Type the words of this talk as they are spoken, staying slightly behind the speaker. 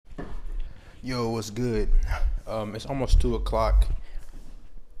Yo, what's good? It's almost 2 o'clock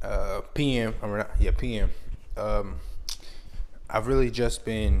p.m. P.m. I've really just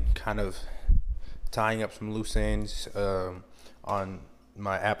been kind of tying up some loose ends on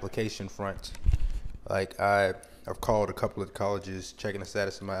my application front. Like I've called a couple of colleges, checking the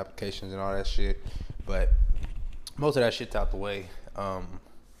status of my applications and all that shit, but most of that shit's out the way.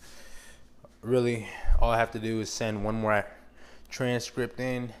 Really, all I have to do is send one more transcript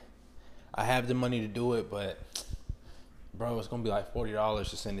in. I have the money to do it, but bro, it's gonna be like $40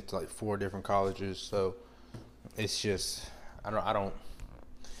 to send it to like 4 different colleges. So it's just I'm not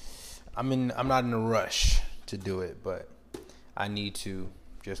in a rush to do it, but I need to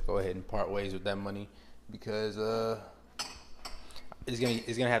just go ahead and part ways with that money because it's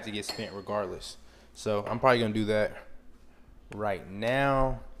gonna have to get spent regardless. So I'm probably gonna do that right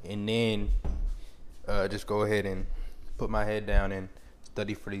now, and then just go ahead and put my head down and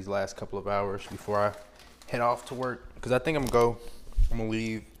study for these last couple of hours before I head off to work. Because I think I'm gonna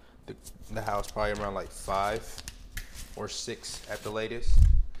leave the house probably around like 5 or 6 at the latest.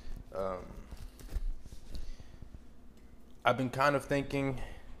 I've been kind of thinking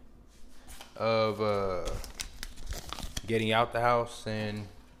of getting out the house and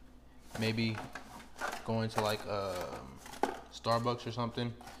maybe going to like Starbucks or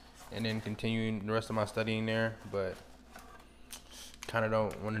something, and then continuing the rest of my studying there, but kind of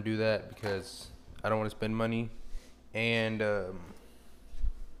don't want to do that because I don't want to spend money. And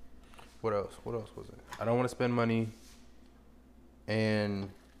what else was it? I don't want to spend money, and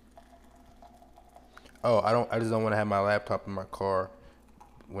I just don't want to have my laptop in my car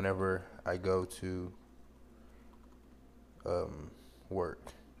whenever I go to work,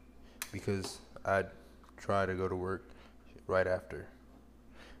 because I try to go to work right after.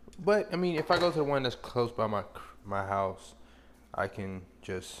 But I mean, if I go to the one that's close by my house, I can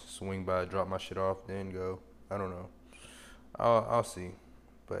just swing by, drop my shit off, then go. I don't know. I'll see.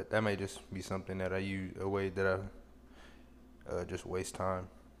 But that may just be something that I use, a way that I just waste time.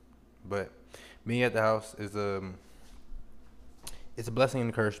 But being at the house is it's a blessing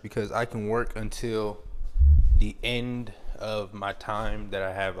and a curse, because I can work until the end of my time that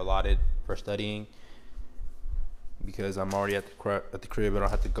I have allotted for studying, because I'm already at the crib. I don't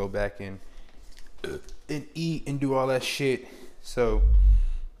have to go back and eat and do all that shit. So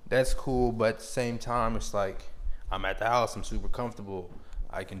that's cool, but at the same time, it's like I'm at the house, I'm super comfortable,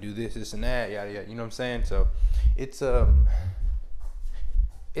 I can do this and that, yada yada. You know what I'm saying? So it's a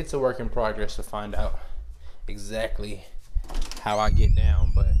work in progress to find out exactly how I get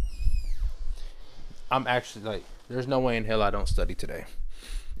down. But I'm actually like, there's no way in hell I don't study today.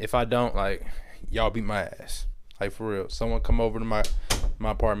 If I don't, like, y'all beat my ass. Like, for real. Someone come over to my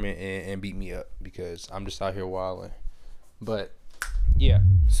apartment and beat me up, because I'm just out here wilding. But yeah,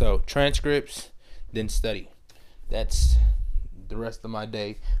 so transcripts, then study. That's the rest of my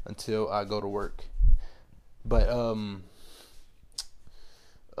day until I go to work. But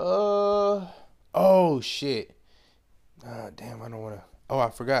oh shit. Damn, I don't wanna. Oh,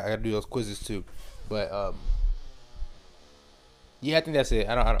 I forgot. I gotta do those quizzes too. But yeah, I think that's it.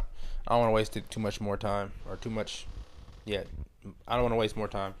 I don't want to waste too much more time, or too much. Yeah, I don't want to waste more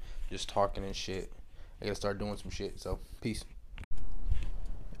time just talking and shit. I gotta start doing some shit. So peace.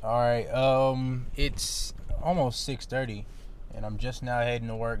 All right. It's almost 6:30, and I'm just now heading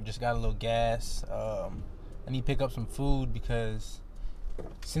to work. Just got a little gas. I need to pick up some food, because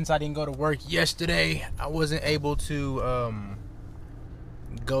since I didn't go to work yesterday, I wasn't able to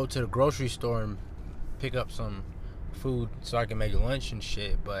go to the grocery store and pick up some food so I can make lunch and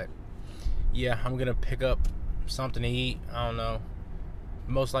shit. But yeah, I'm gonna pick up something to eat. I don't know,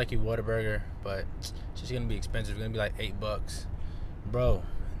 most likely Whataburger, but it's just gonna be expensive. It's gonna be like $8, bro.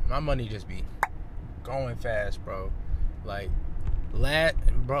 My money just be going fast, bro. Like,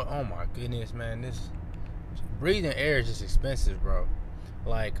 bro, oh my goodness, man, this breathing air is just expensive, bro.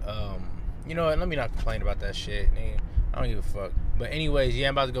 Like, you know what, let me not complain about that shit. I don't give a fuck. But anyways, yeah,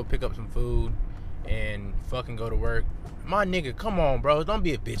 I'm about to go pick up some food and fucking go to work. My nigga, come on, bro, don't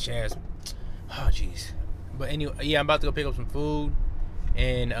be a bitch ass. Oh jeez. But anyway, yeah, I'm about to go pick up some food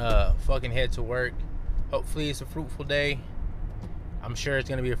and fucking head to work. Hopefully it's a fruitful day. I'm sure it's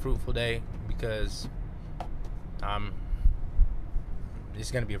gonna be a fruitful day, because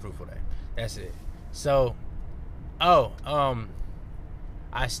it's gonna be a fruitful day. That's it. So I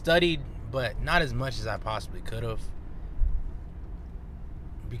studied, but not as much as I possibly could have.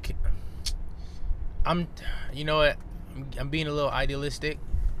 You know what, I'm being a little idealistic,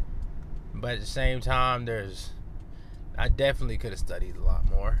 but at the same time, I definitely could have studied a lot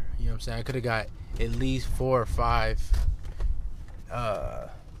more. You know what I'm saying? I could have got at least 4 or 5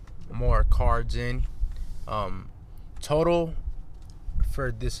 more cards in. Total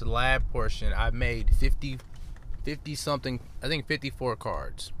for this lab portion, I made 50 something, I think 54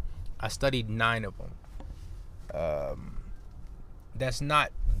 cards. I studied 9 of them. That's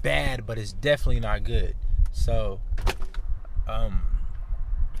not bad, but it's definitely not good. So, I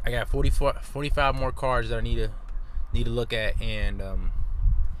got 45 more cards that I need to look at, and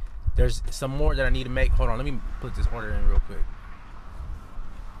there's some more that I need to make. Hold on, let me put this order in real quick.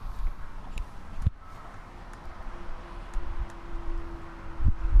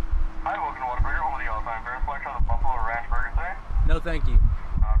 Hi, welcome to Whataburger. Home of the all-time favorite selection of the Buffalo Ranch Burger today. No, thank you.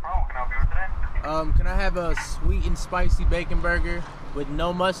 Problem, can I help you with today? Can I have a sweet and spicy bacon burger with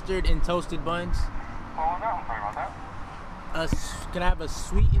no mustard and toasted buns? What was that? I'm sorry about that. Can I have a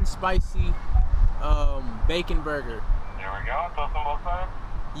sweet and spicy bacon burger? There we go. Toast on both sides?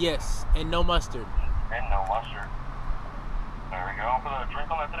 Yes, and no mustard. And no mustard. There we go. For the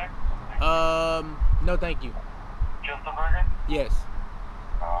drink on that today? No, thank you. Just the burger? Yes.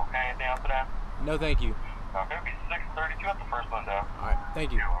 Okay, anything else today? No, thank you. Okay, it'll be $6.32 at the first window. Alright,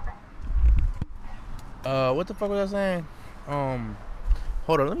 thank you. You're welcome. What the fuck was I saying?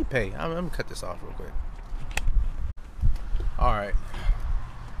 Hold on, let me pay. I'm gonna cut this off real quick. Alright.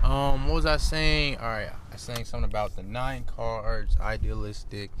 What was I saying? Alright, I was saying something about the 9 cards,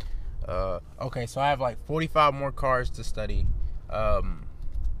 idealistic. Okay, so I have like 45 more cards to study.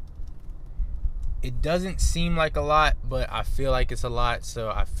 It doesn't seem like a lot, but I feel like it's a lot, so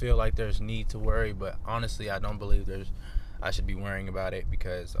I feel like there's need to worry, but honestly, I don't believe I should be worrying about it,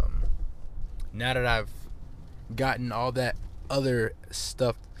 because now that I've gotten all that other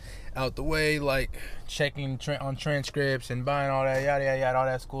stuff out the way, like checking on transcripts and buying all that yada yada yada, all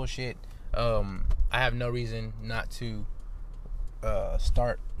that school shit, I have no reason not to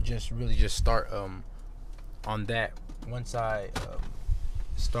start on that. Once I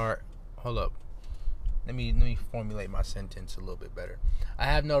start, hold up, let me formulate my sentence a little bit better. I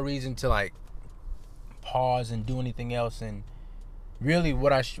have no reason to like pause and do anything else, and really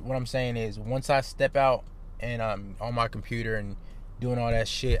what I'm saying is, once I step out and I'm on my computer and doing all that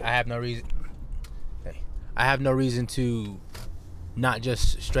shit, I have no reason to not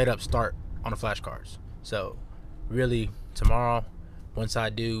just straight up start on the flashcards. So really, tomorrow, once I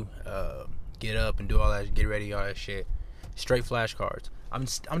do get up and do all that, get ready, all that shit, straight flashcards. I'm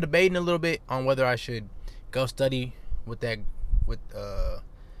debating a little bit on whether I should go study with the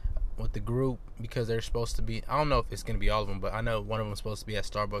group, because they're supposed to be, I don't know if it's gonna be all of them, but I know one of them is supposed to be at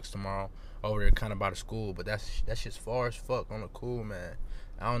Starbucks tomorrow over there, kind of by the school. But that's just far as fuck on the cool, man.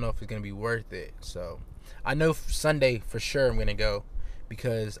 I don't know if it's gonna be worth it. So I know Sunday for sure I'm gonna go,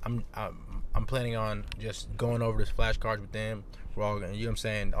 because I'm planning on just going over this flashcards with them. We're all gonna, you know what I'm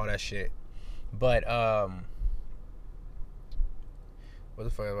saying, all that shit. But what the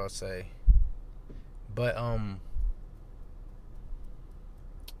fuck was I about to say? But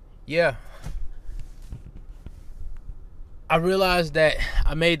yeah, I realized that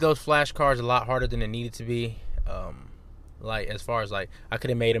I made those flashcards a lot harder than it needed to be. Like, as far as like, I could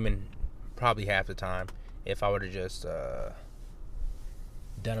have made them in probably half the time if I would have just done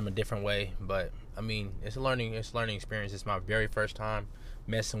them a different way. But I mean, it's a learning experience. It's my very first time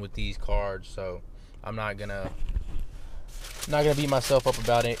messing with these cards, so I'm not gonna beat myself up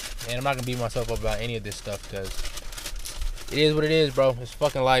about it, and I'm not gonna beat myself up about any of this stuff, because it is what it is, bro. It's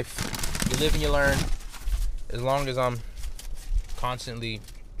fucking life. You live and you learn. As long as I'm constantly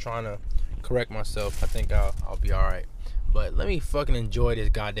trying to correct myself, I think I'll be all right. But let me fucking enjoy this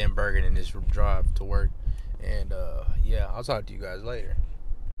goddamn burger and this drive to work, and yeah, I'll talk to you guys later.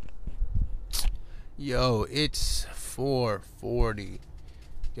 Yo, it's 4:40.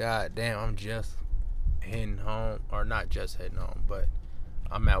 God damn, I'm just heading home, or not just heading home, but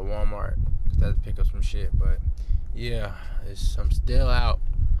I'm at Walmart because I had to pick up some shit. But yeah, I'm still out.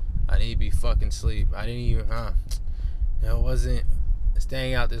 I need to be fucking sleep. I didn't even, it wasn't,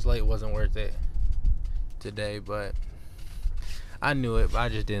 staying out this late wasn't worth it today, but I knew it, but I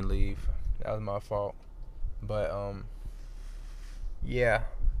just didn't leave. That was my fault. But yeah,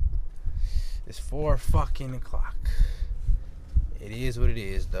 it's 4 fucking o'clock. It is what it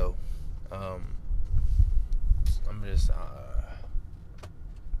is, though. I'm just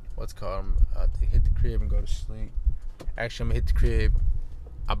I'm about to hit the crib and go to sleep. Actually, I'm gonna hit the crib.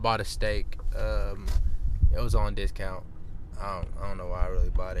 I bought a steak. It was on discount. I don't know why I really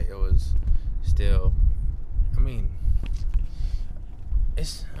bought it. It was still, it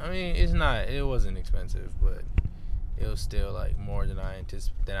wasn't expensive, but it was still like more than I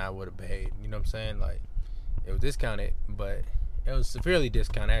would have paid. You know what I'm saying? Like, it was discounted, but it was severely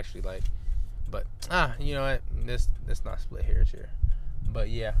discounted actually. Like, but you know what? Let's not split hairs here. But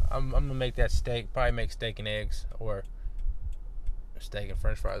yeah, I'm gonna make that steak. Probably make steak and eggs or steak and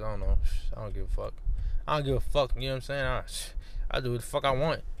French fries. I don't know. I don't give a fuck. I don't give a fuck. You know what I'm saying? I do what the fuck I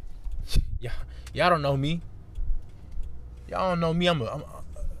want. Y'all don't know me. Y'all don't know me. I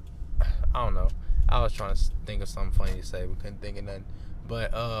don't know. I was trying to think of something funny to say. We couldn't think of nothing.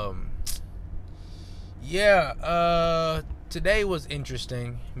 But yeah. Today was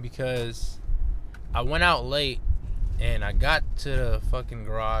interesting because I went out late and I got to the fucking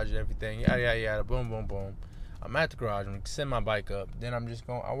garage and everything. Yada yada yada. Boom boom boom. I'm at the garage. I'm gonna send my bike up. Then I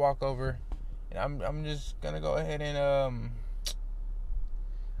walk over and I'm just gonna go ahead and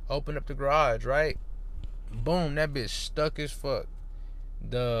open up the garage, right? Boom, that bitch stuck as fuck.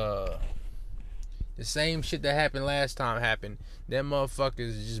 The same shit that happened last time happened. Them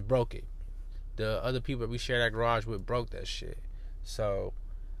motherfuckers just broke it. The other people that we shared that garage with broke that shit. So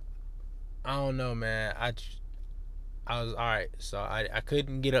I don't know, man. I was alright. So I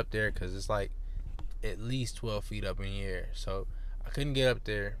couldn't get up there because it's like at least 12 feet up in the air. So I couldn't get up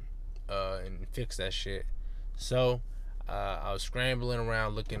there and fix that shit. So I was scrambling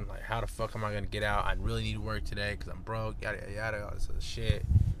around looking like, how the fuck am I gonna get out? I really need to work today because I'm broke, yada yada yada, all this other shit.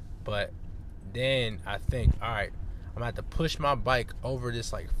 But then I think, alright, I'm gonna have to push my bike over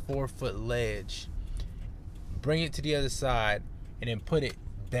this like 4-foot ledge, bring it to the other side, and then put it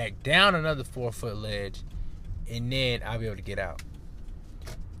back down another 4-foot ledge, and then I'll be able to get out.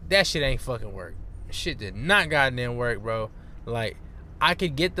 That shit ain't fucking work. Shit did not goddamn work, bro. Like, I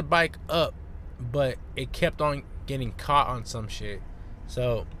could get the bike up, but it kept on getting caught on some shit.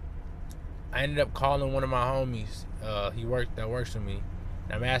 So I ended up calling one of my homies. That works for me.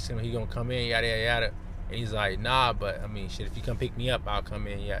 And I'm asking him, he gonna come in, yada yada yada. And he's like, nah, but I mean, shit, if you come pick me up, I'll come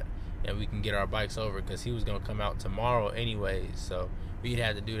in, yeah, and we can get our bikes over, because he was gonna come out tomorrow anyways. So we'd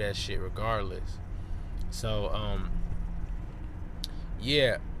have to do that shit regardless. So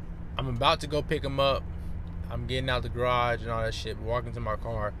yeah, I'm about to go pick him up. I'm getting out the garage and all that shit, walking to my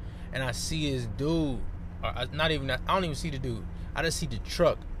car, and I see this dude. I don't even see the dude. I just see the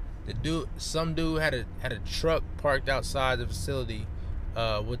truck. Some dude had a truck parked outside the facility,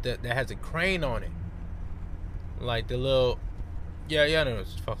 with that has a crane on it. Like the little, yeah, I know what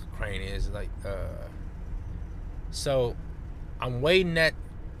the fucking crane is. Like, so I'm waiting it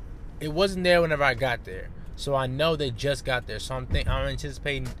wasn't there whenever I got there. So I know they just got there. So I'm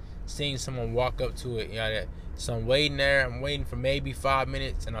anticipating seeing someone walk up to it. So I'm waiting there. I'm waiting for maybe 5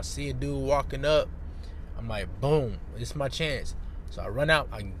 minutes, and I see a dude walking up. I'm like, boom, this is my chance. So I run out.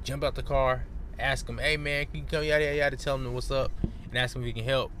 I jump out the car, ask him, hey man, can you come? Yada yada yada. Tell him what's up, and ask him if he can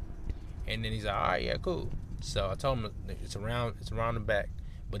help. And then he's like, all right, yeah, cool. So I told him it's around the back,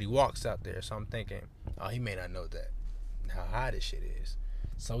 but he walks out there. So I'm thinking, oh, he may not know how high this shit is.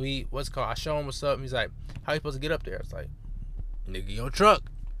 So I show him what's up, and he's like, how you supposed to get up there? I was like, nigga, your truck.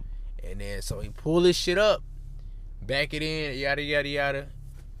 And then so he pull this shit up, back it in, yada yada yada.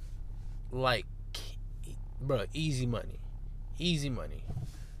 Like, bro, easy money.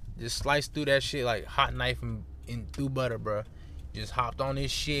 Just sliced through that shit like hot knife and through butter, bro. Just hopped on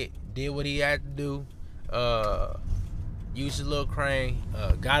this shit, did what he had to do. Used his little crane,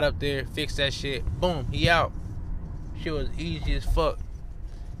 got up there, fixed that shit, boom, he out. Shit was easy as fuck.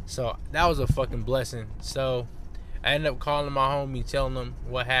 So that was a fucking blessing. So I ended up calling my homie, telling him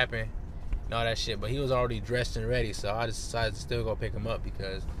what happened and all that shit, but he was already dressed and ready. So I just decided to still go pick him up,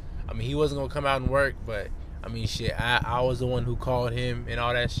 because I mean, he wasn't gonna come out and work, but I mean, shit, I was the one who called him and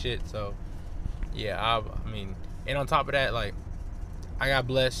all that shit. So yeah, I mean, and on top of that, like, I got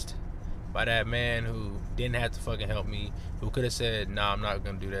blessed by that man who didn't have to fucking help me, who could have said, nah, I'm not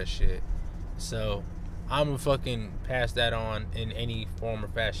gonna do that shit. So I'm gonna fucking pass that on in any form or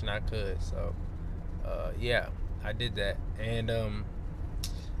fashion I could. So yeah, I did that. And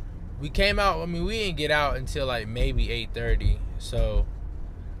we came out, I mean, we didn't get out until like maybe 8:30. So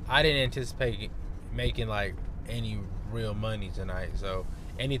I didn't anticipate making like any real money tonight. So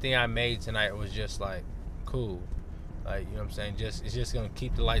anything I made tonight was just like cool. Like, you know what I'm saying? It's just gonna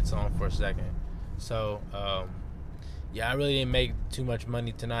keep the lights on for a second. So yeah, I really didn't make too much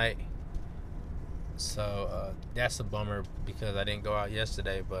money tonight. So that's a bummer, because I didn't go out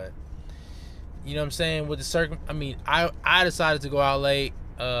yesterday. But you know what I'm saying? With the I mean, I decided to go out late.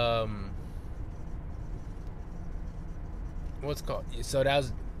 What's called? So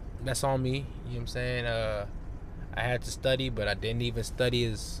that's on me. You know what I'm saying? I had to study, but I didn't even study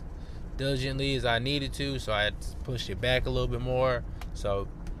as diligently as I needed to, so I had to push it back a little bit more. So, you know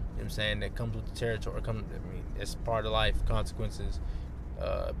what I'm saying, that comes with the territory. I mean, it's part of life, consequences.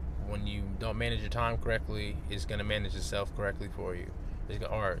 When you don't manage your time correctly, it's gonna manage itself correctly for you.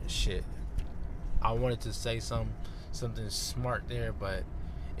 Or shit, I wanted to say something something smart there, but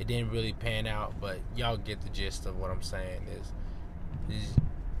it didn't really pan out. But y'all get the gist of what I'm saying.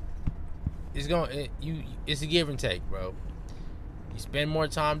 It's a give and take, bro. You spend more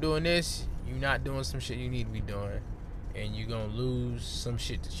time doing this, you're not doing some shit you need to be doing, and you're gonna lose some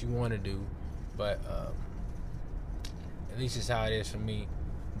shit that you want to do. But at least it's how it is for me.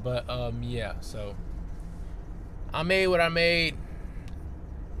 But yeah, so I made what I made.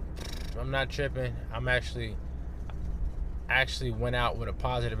 I'm not tripping. I'm actually went out with a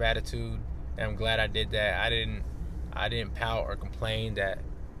positive attitude, and I'm glad I did that. I didn't pout or complain that,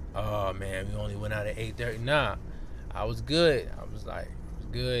 oh man, we only went out at 8:30. Nah, I was good. I was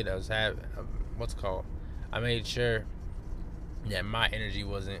good. I was having I made sure that my energy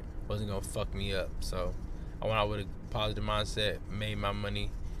wasn't gonna fuck me up. So I went out with a positive mindset, made my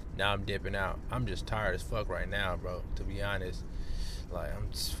money. Now I'm dipping out. I'm just tired as fuck right now, bro. To be honest, like I'm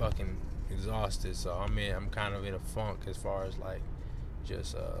just fucking exhausted. So I'm kind of in a funk as far as like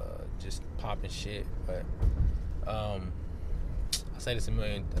just popping shit. But I've said this a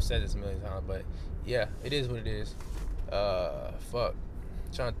million times. But yeah, it is what it is. Fuck.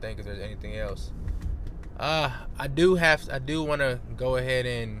 I'm trying to think if there's anything else. I do want to go ahead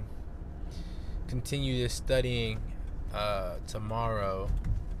and continue this studying tomorrow,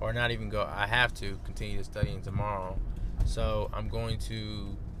 or not even go. I have to continue the studying tomorrow. So I'm going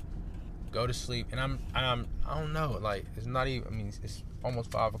to go to sleep, and I don't know. Like it's not even. I mean, it's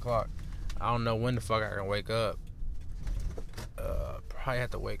almost 5 o'clock. I don't know when the fuck I can wake up. Probably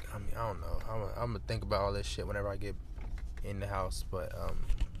have to wake. I mean, I don't know. I'm gonna think about all this shit whenever I get in the house. But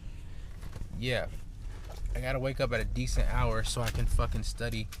yeah, I gotta wake up at a decent hour so I can fucking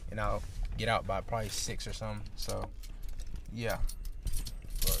study, and I'll get out by probably 6 or something. So yeah.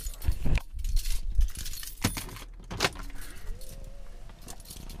 Fuck.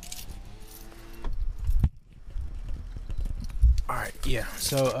 Alright, yeah.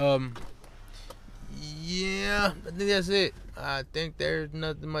 So yeah, I think that's it. I think there's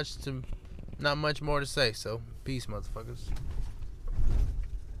not much more to say. So peace, motherfuckers.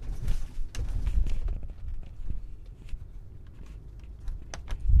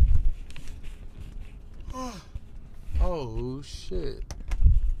 Oh shit.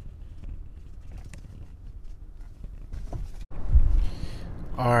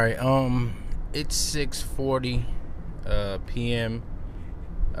 Alright, it's 6:40 p.m.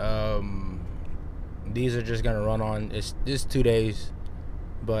 These are just gonna run on this 2 days,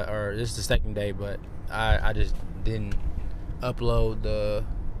 or this is the second day, but I just didn't upload the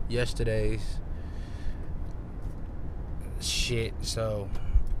yesterday's shit, so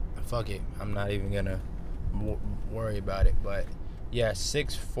fuck it. I'm not even gonna worry about it. But yeah,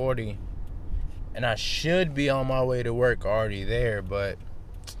 6:40, and I should be on my way to work already there, but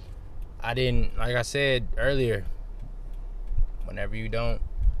I didn't. Like I said earlier, whenever you don't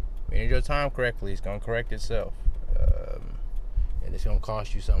manage your time correctly, it's gonna correct itself, and it's gonna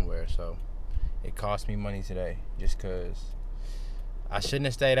cost you somewhere. So it cost me money today just because I shouldn't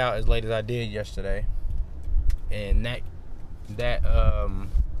have stayed out as late as I did yesterday, and that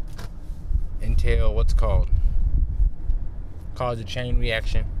entail caused a chain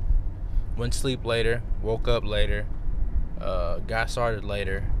reaction. Went to sleep later, woke up later, got started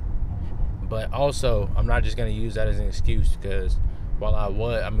later. But also, I'm not just going to use that as an excuse, because while I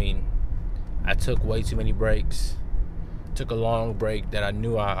took way too many breaks. Took a long break that I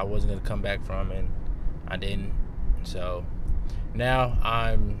knew I wasn't going to come back from, and I didn't. So now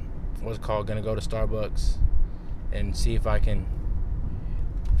I'm going to go to Starbucks and see if I can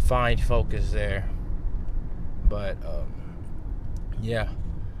find focus there. But yeah,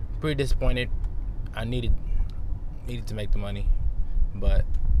 pretty disappointed. I needed to make the money, but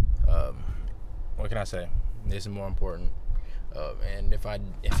what can I say? This is more important. And if I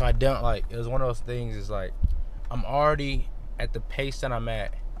don't, like, it was one of those things. It's like I'm already at the pace that I'm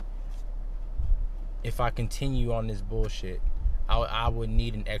at. If I continue on this bullshit, I would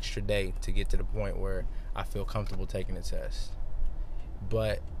need an extra day to get to the point where I feel comfortable taking the test.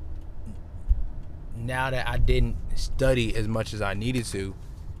 But now that I didn't study as much as I needed to,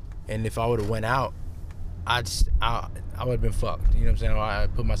 and if I would have went out, I would have been fucked. You know what I'm saying? I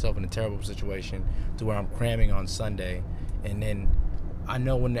put myself in a terrible situation to where I'm cramming on Sunday, and then I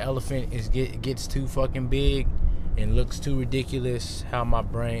know when the elephant gets too fucking big and looks too ridiculous, how my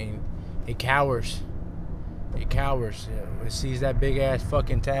brain it cowers. It cowers. It sees that big ass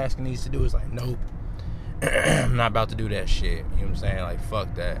fucking task it needs to do. It's like, nope, I'm not about to do that shit. You know what I'm saying? Like,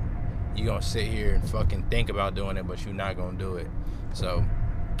 fuck that. You gonna sit here and fucking think about doing it, but you're not gonna do it. So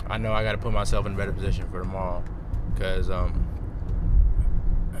I know I gotta put myself in a better position for tomorrow, because I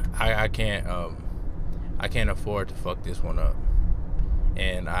I can't afford to fuck this one up.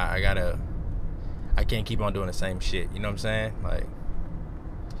 And I can't keep on doing the same shit. You know what I'm saying? Like,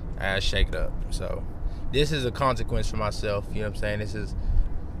 I gotta shake it up. So this is a consequence for myself. You know what I'm saying?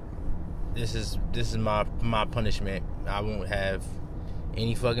 This is my punishment. I won't have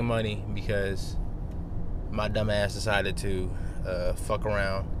any fucking money because my dumb ass decided to fuck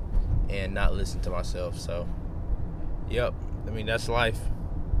around and not listen to myself. So, yep. I mean, that's life.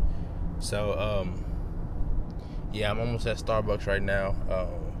 So, yeah, I'm almost at Starbucks right now.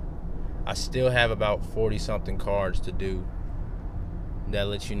 I still have about 40-something cards to do. That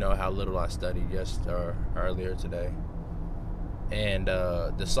lets you know how little I studied earlier today. And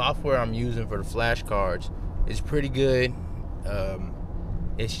the software I'm using for the flashcards is pretty good.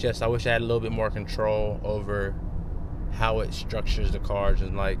 It's just I wish I had a little bit more control over how it structures the cards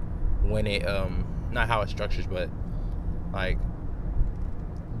and like when it not how it structures, but like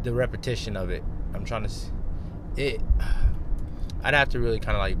the repetition of it. I'd have to really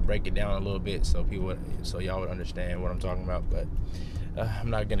kind of like break it down a little bit so y'all would understand what I'm talking about. But I'm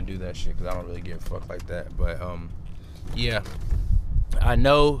not gonna do that shit because I don't really give a fuck like that. But yeah, I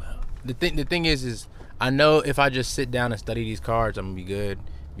know the thing is I know if I just sit down and study these cards, I'm gonna be good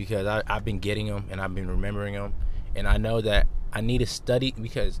because I've been getting them and I've been remembering them, and I know that I need to study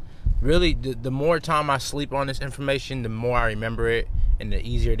because really the more time I sleep on this information, the more I remember it, and the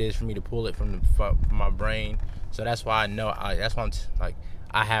easier it is for me to pull it from my brain. So that's why I know. That's why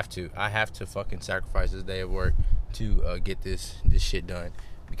I have to fucking sacrifice this day of work to get this shit done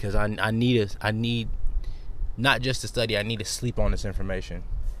because I need not just to study. I need to sleep on this information.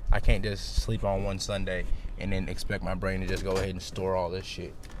 I can't just sleep on one Sunday and then expect my brain to just go ahead and store all this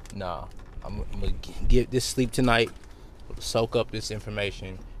shit. Nah, I'm gonna get this sleep tonight, soak up this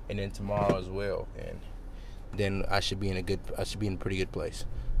information, and then tomorrow as well, and then I should be in a pretty good place.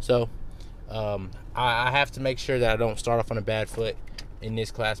 So. I have to make sure that I don't start off on a bad foot in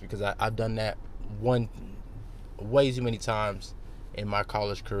this class because I've done that way too many times in my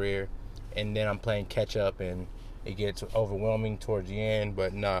college career, and then I'm playing catch up and it gets overwhelming towards the end.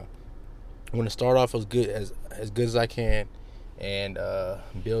 But nah, I'm gonna start off as good as I can and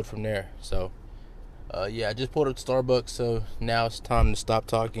build from there. So yeah, I just pulled up Starbucks, so now it's time to stop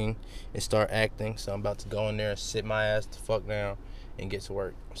talking and start acting. So I'm about to go in there and sit my ass the fuck down and get to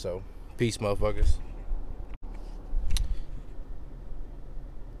work. So peace, motherfuckers.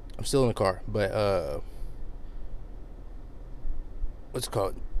 I'm still in the car, but what's it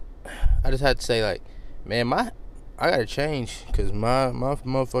called? I just had to say, like, man, I gotta change because my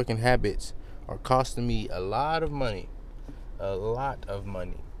motherfucking habits are costing me a lot of money.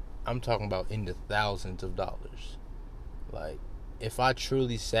 I'm talking about in the thousands of dollars. Like, if I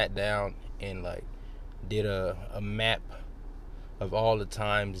truly sat down and like did a map of all the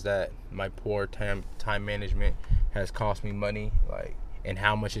times that my poor time management has cost me money, like, and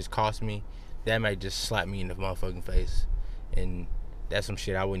how much it's cost me, that might just slap me in the motherfucking face. And that's some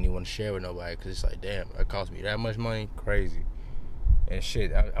shit I wouldn't even want to share with nobody because it's like, damn, it cost me that much money? Crazy. And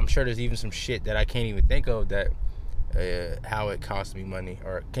shit, I'm sure there's even some shit that I can't even think of that how it cost me money,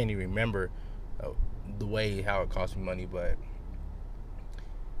 or can't even remember the way how it cost me money. But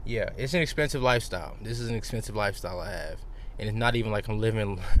yeah, it's an expensive lifestyle. This is an expensive lifestyle I have. And it's not even like I'm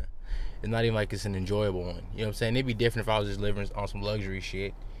living, it's not even like it's an enjoyable one. You know what I'm saying? It'd be different if I was just living on some luxury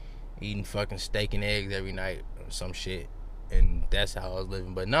shit, eating fucking steak and eggs every night or some shit, and that's how I was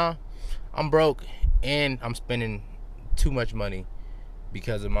living. But nah, I'm broke, and I'm spending too much money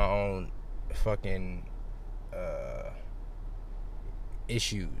because of my own fucking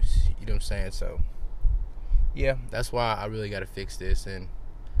issues. You know what I'm saying? So, yeah, that's why I really gotta fix this. And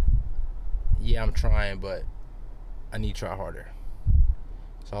yeah, I'm trying, but I need to try harder.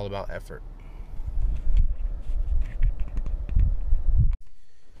 It's all about effort.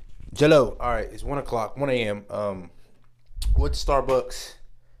 Jello. All right, it's 1 o'clock, 1 a.m. Went to Starbucks.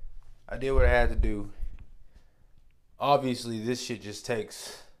 I did what I had to do. Obviously, this shit just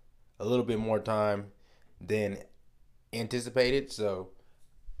takes a little bit more time than anticipated. So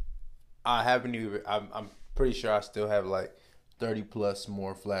I'm pretty sure I still have like 30 plus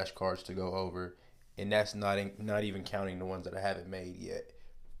more flashcards to go over. And that's not even counting the ones that I haven't made yet.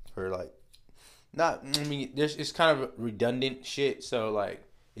 It's kind of redundant shit. So like,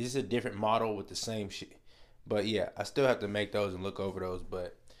 it's just a different model with the same shit. But yeah, I still have to make those and look over those.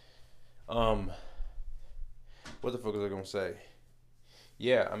 But what the fuck was I gonna say?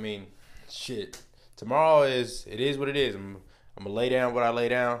 Yeah, I mean, shit. Tomorrow is what it is. I'm gonna lay down what I lay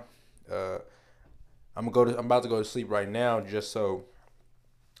down. I'm about to go to sleep right now just so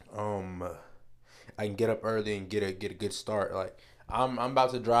I can get up early and get a good start. Like, I'm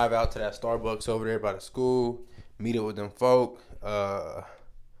about to drive out to that Starbucks over there by the school, meet up with them folk.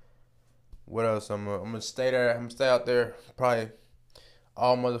 What else? I'm gonna stay there. I'm gonna stay out there probably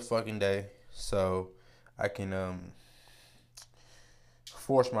all motherfucking day, so I can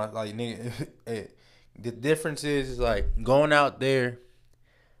force my like nigga. The difference is like going out there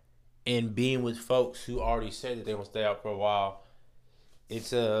and being with folks who already said that they want to stay out for a while.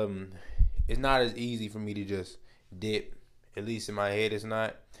 It's not as easy for me to just dip. At least in my head, it's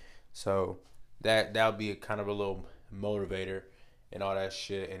not. So that'll be a kind of a little motivator and all that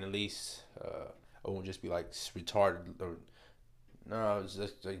shit. And at least I won't just be like retarded or no, it's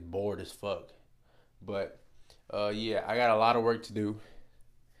just like bored as fuck. But yeah, I got a lot of work to do.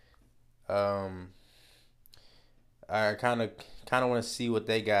 I kind of want to see what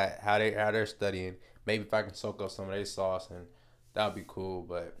they got, how they're studying. Maybe if I can soak up some of their sauce, and that'll be cool.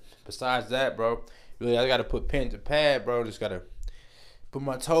 But besides that, bro, really I got to put pen to pad, bro. Just gotta put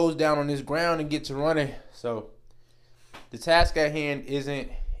my toes down on this ground and get to running. So the task at hand isn't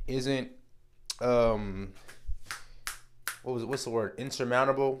what's the word,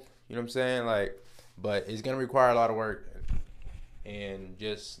 insurmountable. You know what I'm saying? Like, but it's gonna require a lot of work and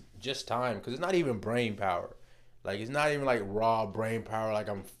just time, because it's not even brain power. Like, it's not even like raw brain power, like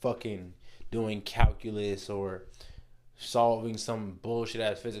I'm fucking doing calculus or solving some bullshit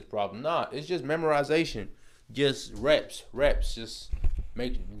ass physics problem. Nah, it's just memorization. Just reps. Just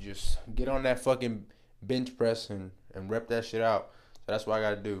get on that fucking bench press and rep that shit out. So that's what I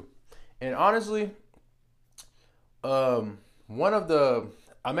gotta do. And honestly, I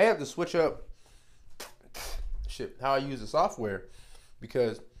may have to switch up how I use the software,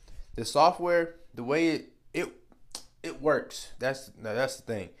 because the software, the way it works. That's the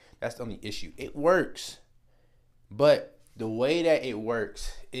thing. That's the only issue. It works, but the way that it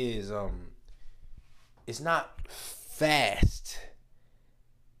works is it's not fast,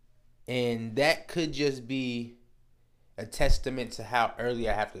 and that could just be a testament to how early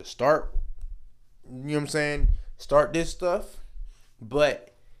I have to start. You know what I'm saying? Start this stuff,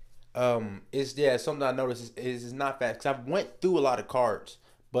 but it's something I noticed is not fast, because I've went through a lot of cards.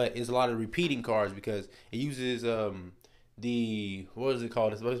 But it's a lot of repeating cards, because it uses what is it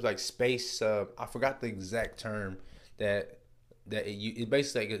called? It's like space. I forgot the exact term that it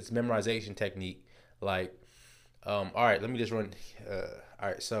basically like it's memorization technique. Like, all right, let me just run. All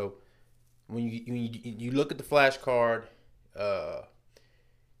right, so when you look at the flashcard,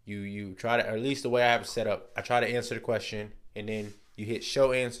 you try to, or at least the way I have it set up, I try to answer the question, and then you hit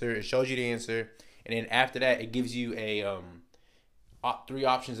show answer. It shows you the answer, and then after that, it gives you a 3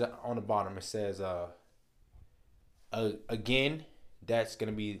 options on the bottom. It says again, that's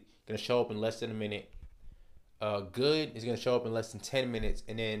gonna show up in less than a minute. Good is gonna show up in less than 10 minutes,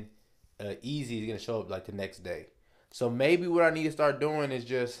 and then easy is gonna show up like the next day. So maybe what I need to start doing is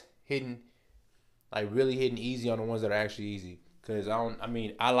just really hitting easy on the ones that are actually easy, because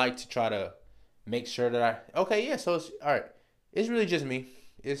I like to try to make sure that so it's all right. It's really just me.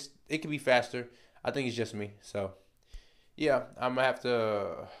 It could be faster. I think it's just me. So yeah, I'm going to have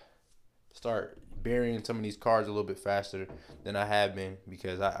to start burying some of these cards a little bit faster than I have been,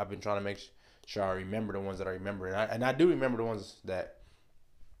 because I've been trying to make sure I remember the ones that I remember. And I do remember the ones that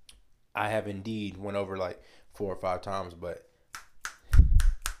I have indeed went over like 4 or 5 times, but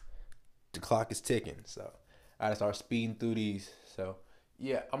the clock is ticking. So I got to start speeding through these. So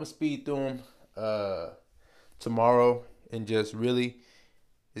yeah, I'm going to speed through them tomorrow, and just really,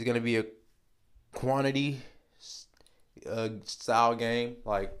 it's going to be a quantity style game,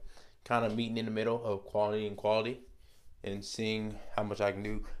 like kind of meeting in the middle of quantity and quality, and seeing how much I can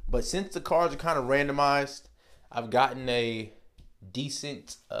do. But since the cards are kind of randomized, I've gotten a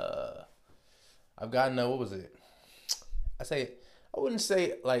decent what was it? I wouldn't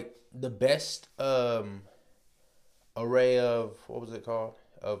say like the best array of, what was it called,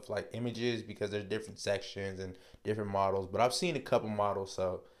 of like images, because there's different sections and different models, but I've seen a couple models,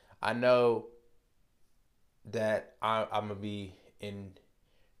 so I know that I'm gonna be in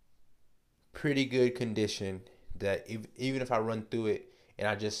pretty good condition. That even if I run through it,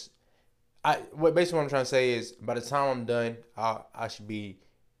 and basically what I'm trying to say is, by the time I'm done, I should be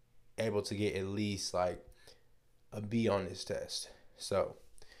able to get at least like a B on this test. So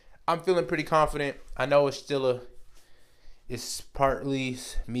I'm feeling pretty confident. I know it's partly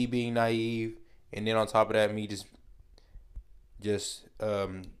me being naive, and then on top of that, me just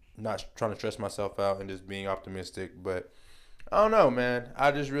not trying to stress myself out and just being optimistic. But I don't know, man.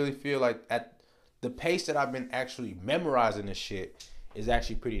 I just really feel like at the pace that I've been actually memorizing this shit is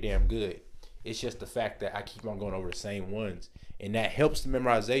actually pretty damn good. It's just the fact that I keep on going over the same ones, and that helps the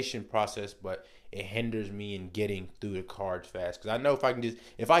memorization process, but it hinders me in getting through the cards fast. Because I know if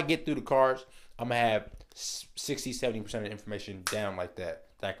I get through the cards, I'm going to have 60-70% of the information down like that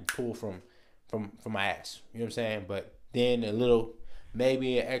I can pull from my ass. You know what I'm saying? But then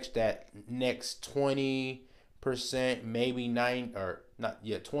maybe an extra that next 20%, maybe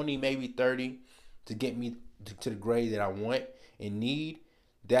 20, maybe 30 to get me to the grade that I want and need.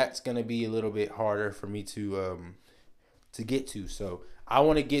 That's gonna be a little bit harder for me to get to. So I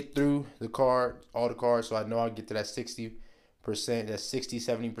want to get through all the cards, so I know I'll get to that 60%, that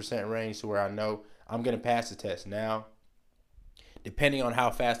 60-70% range, to where I know I'm gonna pass the test. Now, depending on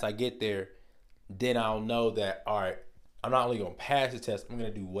how fast I get there, then I'll know that, all right, I'm not only gonna pass the test, I'm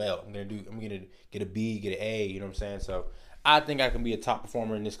gonna do well. I'm gonna get a B, get an A. You know what I'm saying? So I think I can be a top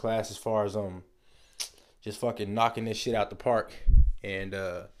performer in this class as far as just fucking knocking this shit out the park and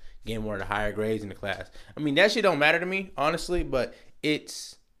getting one of the higher grades in the class. I mean, that shit don't matter to me, honestly, but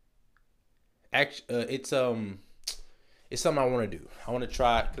it's something I want to do. I want to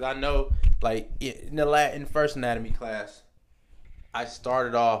try, because I know, like, in the first anatomy class, I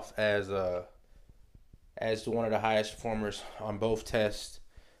started off as one of the highest performers on both tests,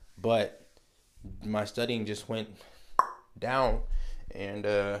 but my studying just went down, and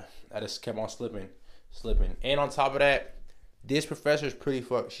I just kept on slipping. And on top of that, this professor is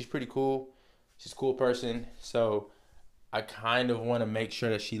she's pretty cool. She's a cool person, so I kind of want to make sure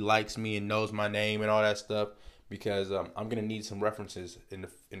that she likes me and knows my name and all that stuff, because I'm gonna need some references in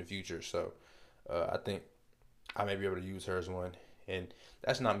the future. So I think I may be able to use her as one, and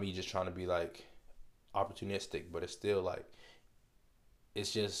that's not me just trying to be like opportunistic, but it's still like,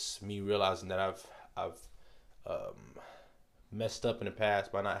 it's just me realizing that I've messed up in the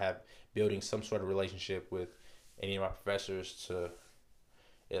past by not building some sort of relationship with any of my professors, to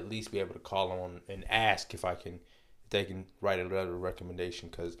at least be able to call on and ask if they can write a letter of recommendation.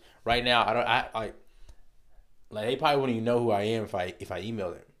 Because right now I they probably wouldn't even know who I am if I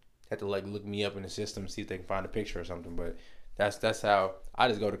email them. Have to like look me up in the system, see if they can find a picture or something. But that's how I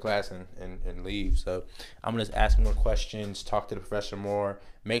just go to class and leave. So I'm gonna just ask more questions, talk to the professor more,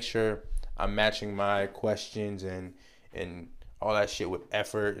 make sure I'm matching my questions and all that shit with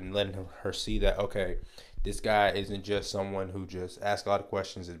effort, and letting her see that, okay, this guy isn't just someone who just asks a lot of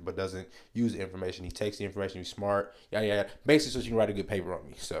questions but doesn't use the information. He takes the information, he's smart, yeah. Basically, so she can write a good paper on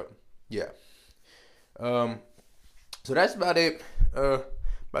me. So yeah. So that's about it. About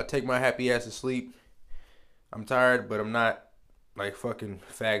to take my happy ass to sleep. I'm tired, but I'm not like fucking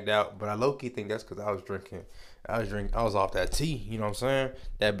fagged out. But I low-key think that's because I was off that tea, you know what I'm saying?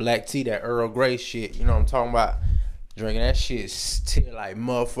 That black tea, that Earl Grey shit, you know what I'm talking about? Drinking that shit still like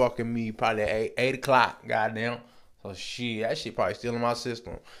motherfucking me probably at 8 o'clock, goddamn. So shit, that shit probably still in my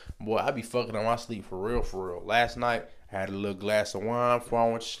system. Boy, I be fucking on my sleep for real. Last night, I had a little glass of wine before I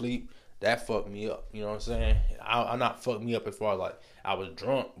went to sleep. That fucked me up, you know what I'm saying? I not fucked me up as far as like I was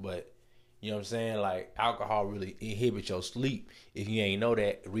drunk, but you know what I'm saying? Like, alcohol really inhibits your sleep. If you ain't know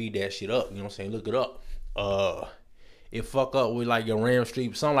that, read that shit up, you know what I'm saying? Look it up. It fuck up with like your REM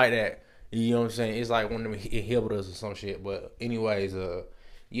sleep, something like that. You know what I'm saying? It's like one of them inhibitors or some shit. But anyways,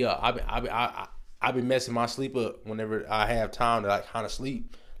 yeah, I been messing my sleep up whenever I have time to like kind of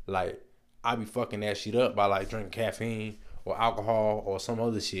sleep. Like, I be fucking that shit up by like drinking caffeine or alcohol or some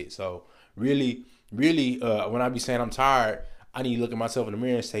other shit. So really, when I be saying I'm tired, I need to look at myself in the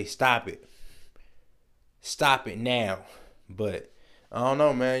mirror and say, stop it now. But I don't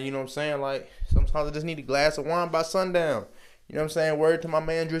know, man. You know what I'm saying? Like, sometimes I just need a glass of wine by sundown. You know what I'm saying? Word to my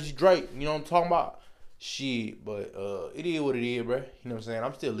man Drizzy Drake. You know what I'm talking about? Shit, but it is what it is, bro. You know what I'm saying?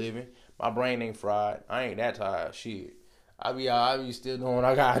 I'm still living. My brain ain't fried. I ain't that tired. Shit. I be still doing what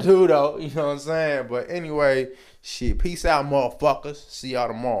I gotta do, though. You know what I'm saying? But anyway, shit. Peace out, motherfuckers. See y'all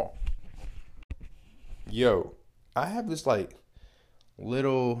tomorrow. Yo, I have this, like,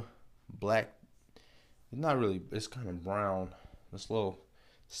 little black, not really, it's kind of brown, this little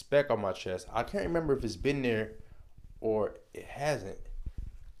speck on my chest. I can't remember if it's been there or it hasn't.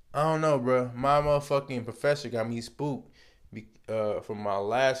 I don't know, bro. My motherfucking professor got me spooked from my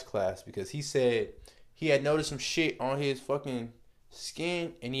last class, because he said he had noticed some shit on his fucking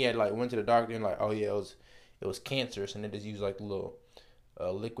skin, and he had like went to the doctor and like, oh yeah, it was cancerous, and they just used like a little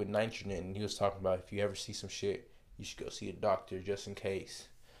liquid nitrogen, and he was talking about if you ever see some shit, you should go see a doctor just in case.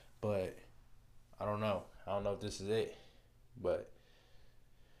 But I don't know if this is it, but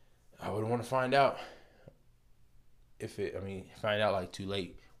I would want to find out find out like too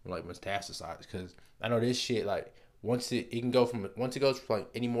late when like metastasize, because I know this shit, like once it goes from like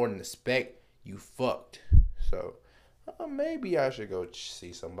any more than a speck, you fucked. So maybe I should go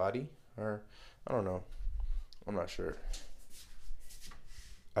see somebody, or I don't know, I'm not sure.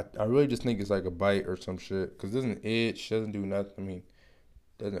 I really just think it's like a bite or some shit. Because it doesn't itch, doesn't do nothing. I mean,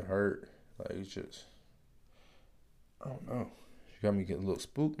 doesn't hurt. Like, it's just, I don't know. She got me getting a little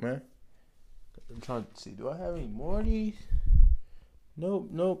spooked, man. I'm trying to see, do I have any more of these? Nope.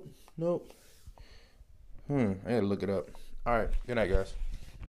 I gotta look it up. Alright, good night, guys.